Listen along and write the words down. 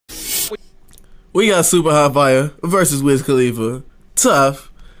We got Super Hot Fire versus WIZ KHALIFA. Tough.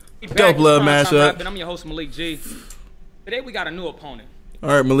 Dope love matchup. I'm your host, Malik G. Today we got a new opponent. All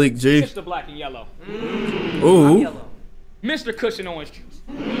right, Malik G. Mr. Black and Yellow. Ooh. I'm yellow. Mr. Cushion Orange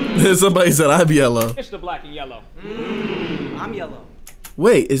Juice. Somebody said I'm yellow. Mr. Black and Yellow. I'm yellow.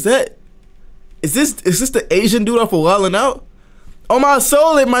 Wait, is this the Asian dude off of Wildin' Out? On my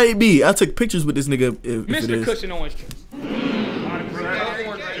soul, it might be. I took pictures with this nigga. If Mr. it is. Cushion Orange Juice.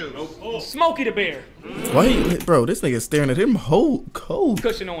 Smokey the Bear. Why, bro? This nigga staring at him cold.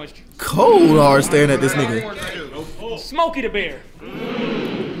 Cushion Orange Juice. Cold hard staring at this nigga. Smokey the Bear.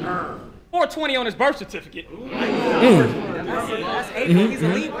 420 on his birth certificate. That's April. He's a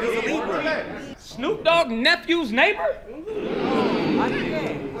Libra. Snoop Dogg nephew's neighbor? We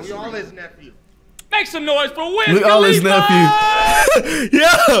all his nephew. Make some noise for WIZ We all his KHALIFA! nephew.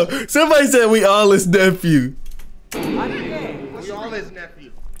 Yo, somebody said we all his nephew. We all his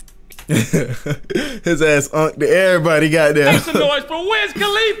nephew. His ass unk to everybody got there. Make some noise for WIZ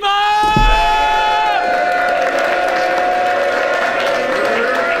KHALIFA!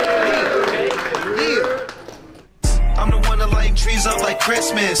 Trees up like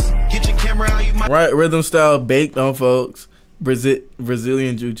Christmas. Get your camera out, you might. Right, rhythm style baked on folks.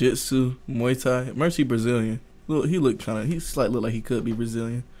 Brazilian jiu-jitsu, Muay Thai. Mercy Brazilian. Look, he looked kind of. He slightly looked like he could be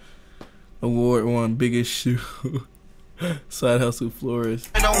Brazilian. Award won biggest shoe. Side hustle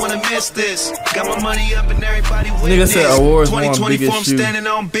florist. I don't wanna miss this. Got my money up and everybody with Nigga said awards won 2024, I'm biggest shoe. standing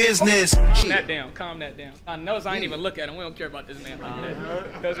on business. Calm that down, calm that down. I notice I ain't even look at him. We don't care about this man like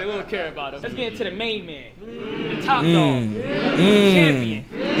that. Because we don't care about him. Let's get into the main man. The top dog. Champion.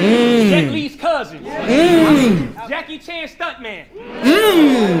 Jet Li's cousin. Jackie Chan stuntman.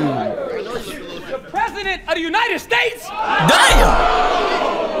 The President of the United States.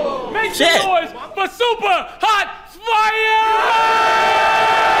 Damn! Make some noise for Super Hot Fire!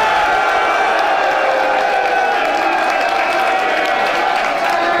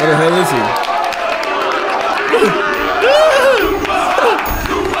 What the hell is he?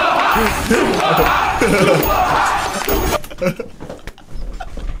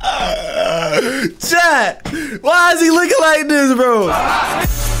 Chat! Why is he looking like this, bro?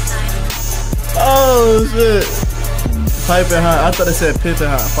 Oh shit! Piping hot. I thought it said pimping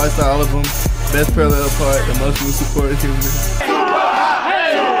hot. 5-star all of them. Best parallel part. Emotional support human.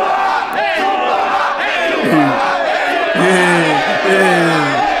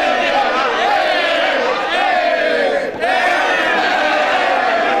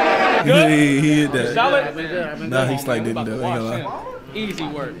 Yeah. He hit that. Solid? Nah, he like didn't do it. Ain't gonna lie. Easy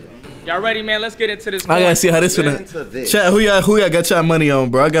work. Y'all ready, man? Let's get into this. I gotta see how this finna. Chat, who y'all got y'all money on,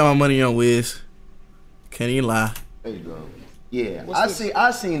 bro? I got my money on WIZ. Can't even lie. There you go. Yeah, I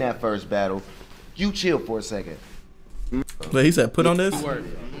seen that first battle. You chill for a second. But he said, put on this.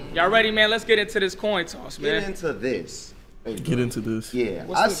 Y'all ready, man? Let's get into this coin toss, man. Get into this. Get into this. Yeah,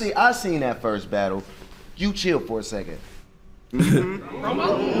 I seen that first battle. You chill for a second. What's that?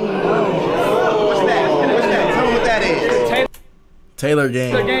 Tell me what that is. Taylor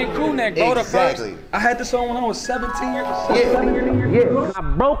Gang. The game cool neck, bro. Exactly. I had this on when I was 17 years old. Yeah. I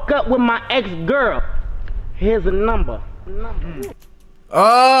broke up with my ex-girl. Here's a number.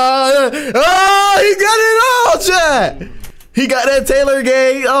 Oh, he got it all, chat. He got that Taylor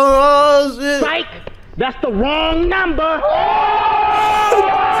Gang. Oh, shit. Psych! That's the wrong number.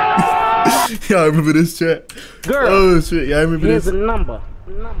 Y'all remember this, chat? Girl. Oh, shit. Y'all remember Here's this? a number.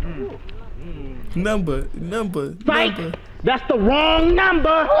 Number. Psych! That's the wrong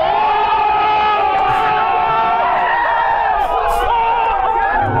number.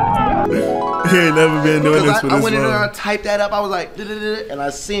 He ain't never been doing this for this I went in there long. and typed that up. I was like, and I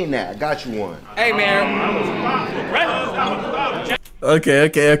seen that. I got you one. Hey, man.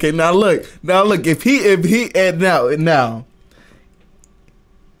 Okay. Now look. If he, and now.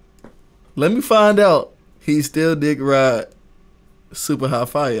 Let me find out. He still dick ride Super Hot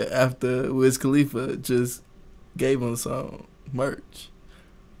Fire after WIZ KHALIFA just gave him some merch.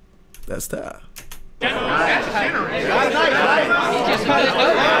 That's tough. That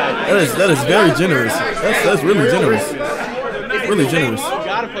is very generous. That's really generous. Really generous.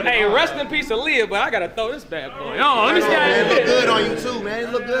 Hey, rest in peace, Aaliyah, but I gotta throw this bad boy on. Let me see how It it look good on you too, man.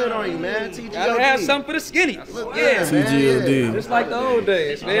 It look good on you, man. TGOD. Gotta have something for the skinny. Yeah, TGOD. just like the old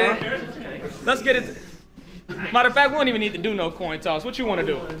days, man. Let's get it. Matter of fact, we don't even need to do no coin toss. What you want to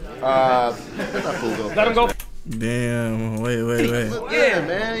do? Let him go. Damn. Wait. Yeah,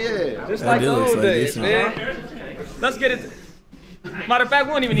 man. Yeah. Just like the old days, man. Let's get it. Matter of fact,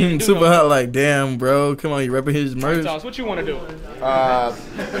 we don't even need to do Super Hot like, damn, bro. Come on, you repping his merch? toss. What you want to do? Let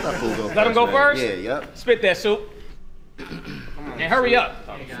him go first? Yeah, yep. Spit that soup. And hurry up.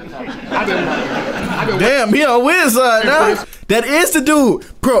 Damn, he on Wiz side now. That is the dude,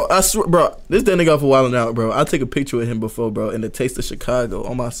 bro. I swear, bro. This that nigga off a while out, bro. I take a picture with him before, bro, in the Taste of Chicago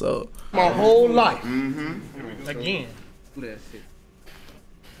on my soul. My whole life. Again. Do that shit.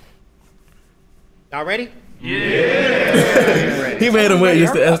 Y'all ready? He made him wait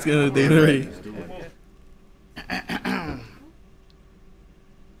just to ask him if they ready.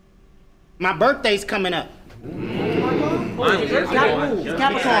 My birthday's coming up. It's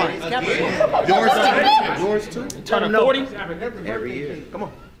Capricorn. Yours too. Turning 40? Every year. Come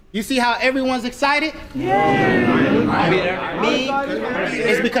on. You see how everyone's excited? Me?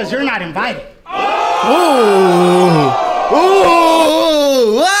 It's because you're not invited. Ooh,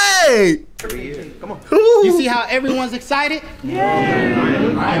 ooh, wait. Every year. Come on. You see how everyone's excited? Me?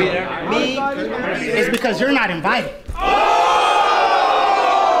 It's because you're not invited.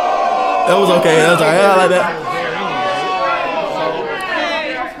 That was okay. That was alright. I like that.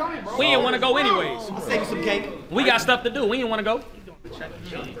 We didn't want to go anyways. I'll save you some cake. We got stuff to do. We didn't want to go.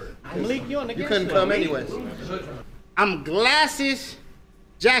 You couldn't come anyways. I'm glasses,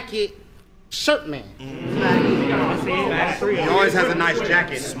 jacket, shirt man. He always has a nice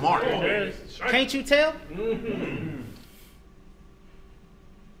jacket. Smart. Can't you tell?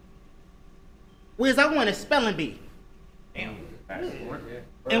 Wiz, I want a spelling bee.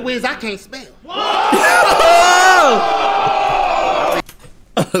 And Wiz, I can't spell.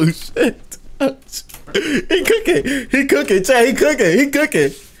 Oh shit. Oh, shit. He cooking. He cooking. Chad, he cooking. He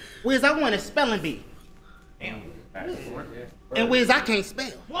cooking. Wiz, I want a spelling bee. And Wiz, I can't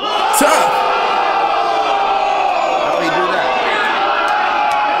spell. Chad.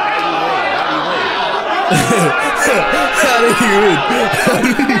 How do you do that?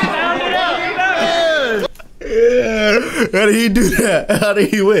 How did he do that? How did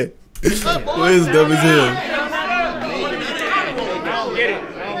he win? Wiz dumb as hell.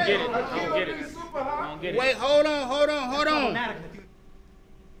 Wait, hold on.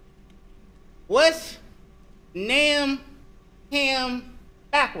 What's Nam Cam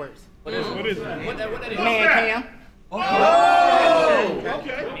backwards? What is it? Man Cam.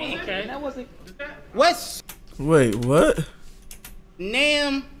 Okay. That wasn't. What's Wait, what?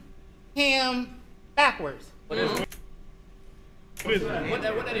 Nam Cam backwards? Man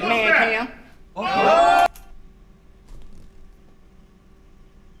Cam.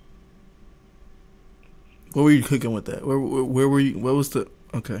 What were you cooking with that? Where were you? What was the?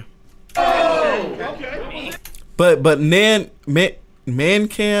 Okay. But man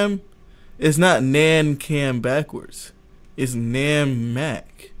cam is not nan cam backwards. It's nam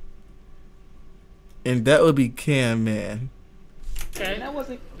mac, and that would be cam man. Okay. That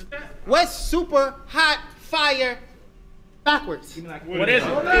wasn't. What's super hot fire backwards? What is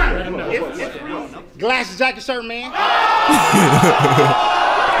it? Glasses, jacket, shirt man.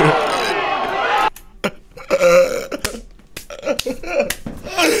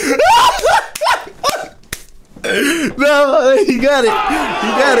 No, he got it. He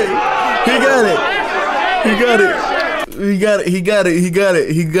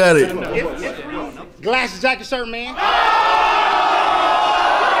got it. Glasses, jacket, shirt man.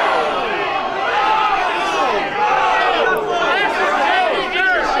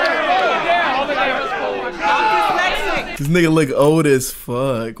 This nigga look old as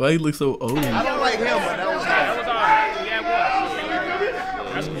fuck. Why he look so old? I don't like him, but that was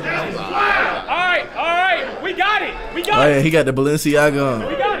All right. We got it. Oh yeah, he got the Balenciaga on.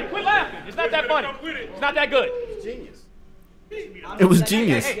 We got it. Quit laughing. It's not that funny. It's not that good. It was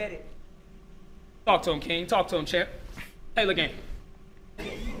genius. Talk to him, King. Talk to him, champ. Hey, look game.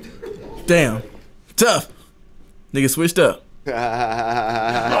 Damn. Tough. Nigga switched up.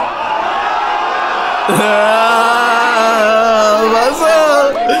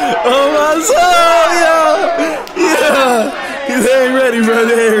 Oh my soul, yeah. They ain't ready, bro.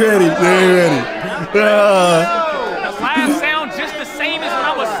 They ain't ready. The last sound just the same as when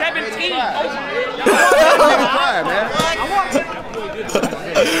I was 17.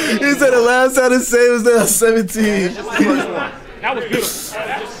 He said the last sound the same as when I was 17. That was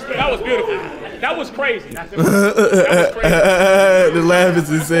beautiful. That was crazy. The laugh is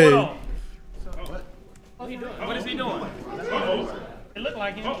insane. What is he doing? It looked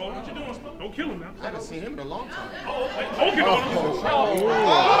like him. What you doing? Don't kill him now. I haven't seen him in a long time.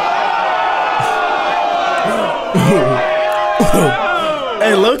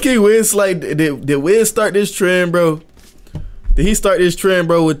 Hey, low-key Wiz, like, did Wiz start this trend, bro? Did he start this trend,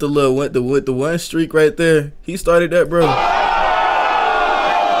 bro, with the one streak right there? He started that, bro.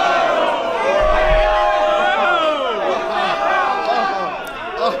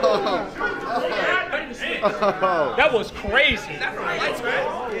 That was crazy.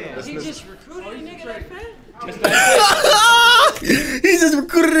 He just recruited a nigga that fat? He just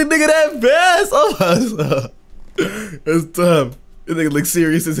recruited a nigga that fast. Oh my God. That's tough. That nigga look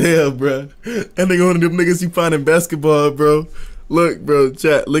serious as hell, bro. That nigga one of them niggas you find in basketball, bro. Look, bro,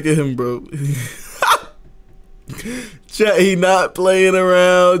 chat, look at him, bro. Chat, he not playing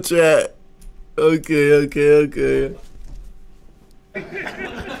around, chat. Okay.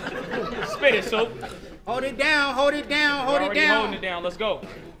 Spit it, Soap. Hold it down, hold it down, hold it down. Holding it down. Let's go.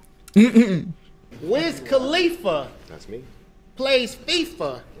 WIZ Khalifa That's me. plays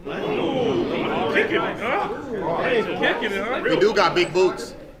FIFA We do got big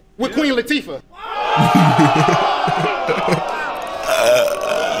boots. with Queen Latifah.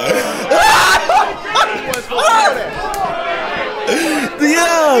 They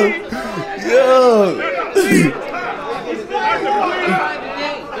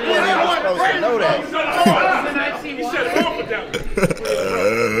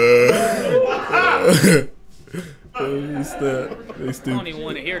I don't even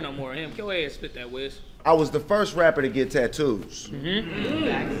want to hear no more of him. Go ahead and spit that, Wiz. I was the first rapper to get tattoos.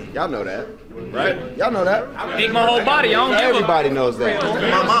 Y'all know that, right? Y'all know that. Ink my whole body. I don't give a... Everybody knows that.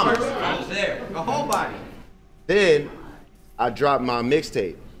 My mama. A whole body. Then I dropped my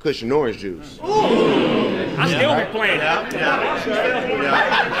mixtape, Cushion Orange Juice. I still be playing. Black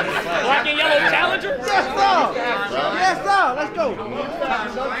and yellow challenger? Yes, sir. Let's go. Come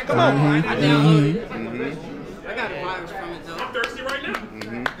on. I downloaded it. I got a virus from it, though. I'm thirsty right now.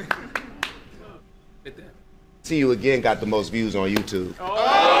 See You Again got the most views on YouTube. That's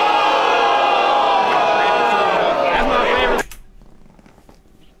my favorite.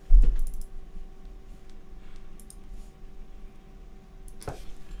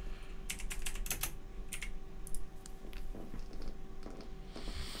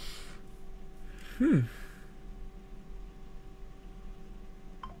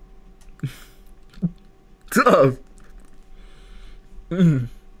 Tough.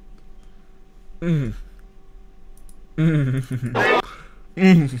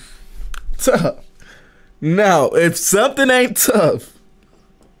 Tough. Now, if something ain't tough,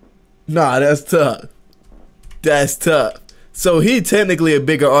 nah, that's tough. That's tough. So he technically a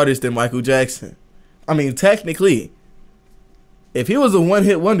bigger artist than Michael Jackson. I mean, technically, if he was a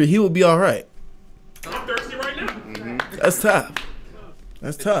one-hit wonder, he would be all right. I'm thirsty right now. That's tough.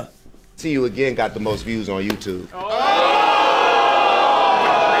 That's tough. See You Again got the most views on YouTube. That's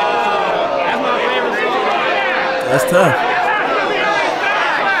my favorite song. That's tough.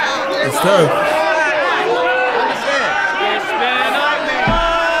 That's tough.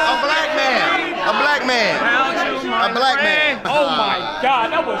 A black man. Oh my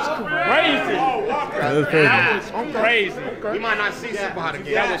God, that was crazy. That was crazy. We might not see Super Hot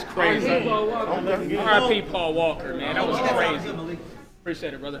again. That was crazy. R.I.P. Paul Walker, man. That was crazy.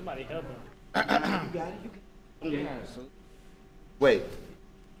 Appreciate it, brother. Somebody help him. Wait,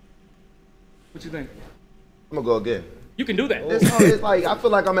 What you think? I'm gonna go again. You can do that. It's like I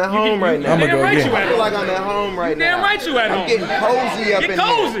feel like I'm at home right now. I'ma go Damn right again. you I at feel home. like I'm at home right now. Damn right you at home. I'm getting cozy up Get in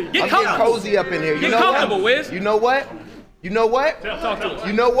cozy. here. Get I'm comfortable. getting cozy up in here. You Get know comfortable, what? Wiz. You know what? You know what? Talk to us.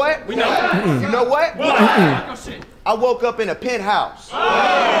 You know what? We know. You know what? I woke up in a penthouse.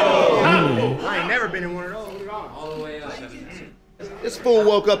 I ain't never been in one of those. All the way up. This fool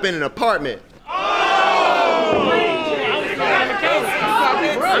woke up in an apartment.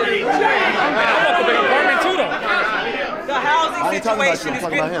 The housing I ain't talking about you. situation I'm has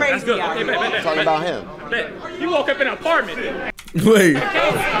talking been about him. crazy out here. I'm talking about him. You woke up in an apartment. Wait. I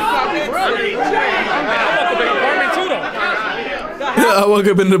woke up in an apartment too, though. I woke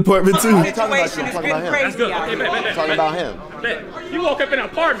up in the apartment too. I ain't talking about you. Situation I'm has talking been about him. That's good. crazy out Okay, here. I'm talking about him. You woke up in an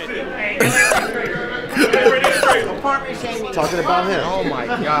apartment. Talking about him. Oh my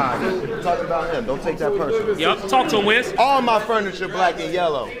God. Talking about him. Don't take that personal. Yup. Talk to him, Wiz. All my furniture black and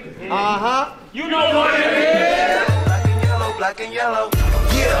yellow. Uh-huh. You know what it is. Black and yellow.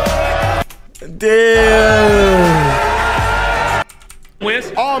 Damn.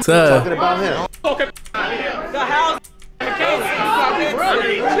 Wiz. All I'm Tough. talking about him. Woke up. The housing I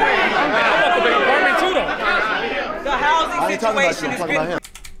woke up in an apartment too, though. The housing I ain't talking about you. situation I'm has talking about been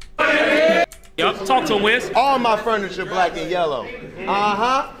him. Yup. Talk to him, Wiz. All my furniture black and yellow.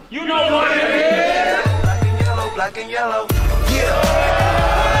 Uh-huh. You know what it is. Black and yellow. Yeah.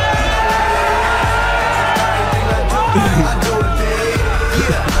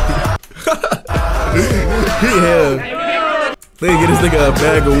 They get this nigga a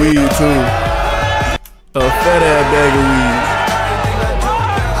bag of weed too. A fat ass bag of weed.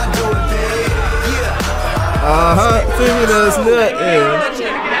 Uh-huh. Figure that's nothing.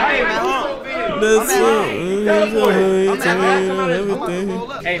 That's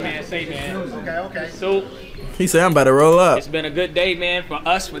Hey man, say man. Okay. So He said I'm about to roll up. it's been a good day, man, for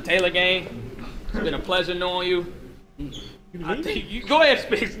us, for Taylor Gang. It's been a pleasure knowing you. I think you go ahead,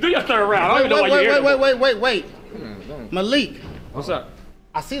 Spix. Do your third round. I don't even know why you're here. Wait. Malik, What's up?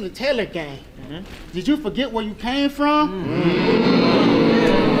 I see the Taylor Gang. Did you forget where you came from?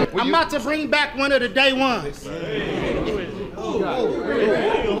 I'm about to bring back one of the day ones. I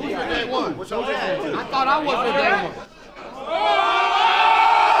thought I was the day one.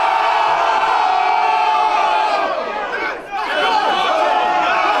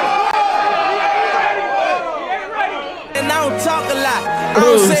 And I don't talk a lot. I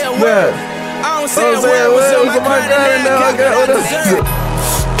don't say a word. I don't say a word. What's up, my God? Now I got what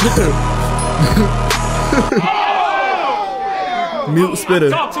Mute spitter.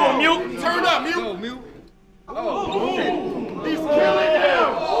 Talk to him, mute. Turn up, mute.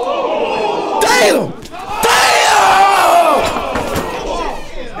 Damn!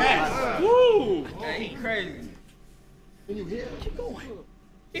 Woo! He crazy. Keep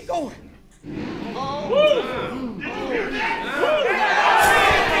going.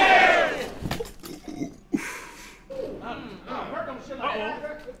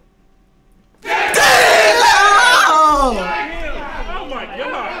 Oh my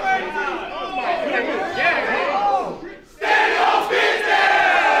God.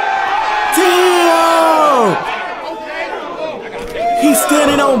 Damn! He's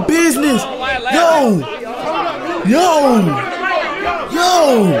standing on business. Yo,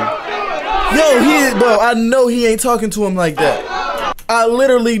 bro, I know he ain't talking to him like that. I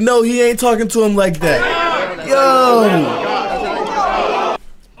literally know he ain't talking to him like that. Yo.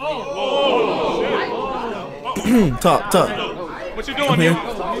 Talk. What you doing here?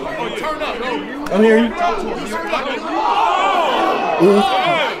 I'm hearing you.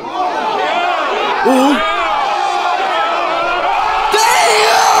 Ooh.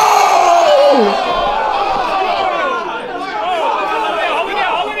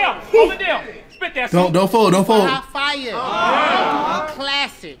 Hold it down. Spit that. Don't fold. Hot fire.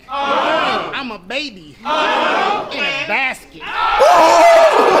 Classic. I'm a baby in a basket.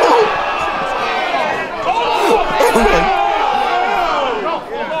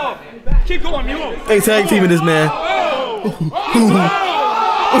 Keep going, mute. Hey, tag teaming this man.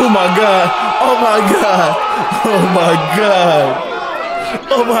 Oh my God.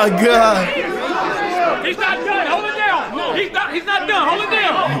 He's not done. Hold it down. He's not done. Hold it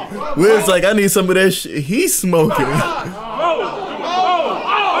down. Wiz like, I need some of that shit. He's smoking.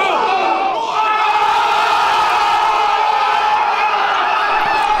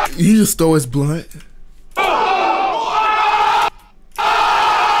 He just stole his blunt.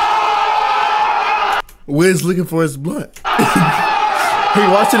 Wiz looking for his blunt. He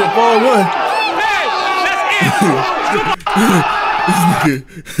watching it fall one.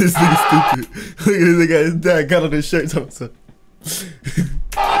 This nigga stupid. Look at this nigga, his dad got on his shirt.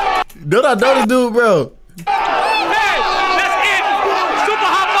 Don't I know this dude, bro? Hey, that's it.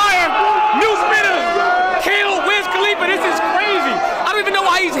 SUPAHOTFIRE, new spitter, Kill, WIZ KHALIFA. This is crazy. I don't even know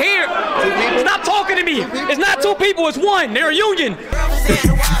why he's here. Stop talking to me. It's not two people, it's one. They're a union.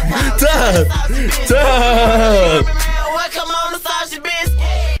 Time.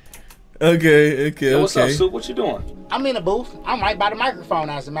 Okay. What's up, Soup? What you doing? I'm in a booth. I'm right by the microphone,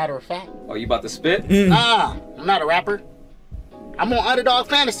 as a matter of fact. Oh, you about to spit? Nah, I'm not a rapper. I'm on Underdog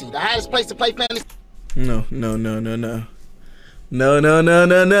Fantasy, the highest place to play fantasy. No. Got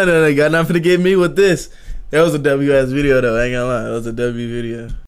nothing to get me with this. That was a W ass video though. I ain't gonna lie. That was a W video.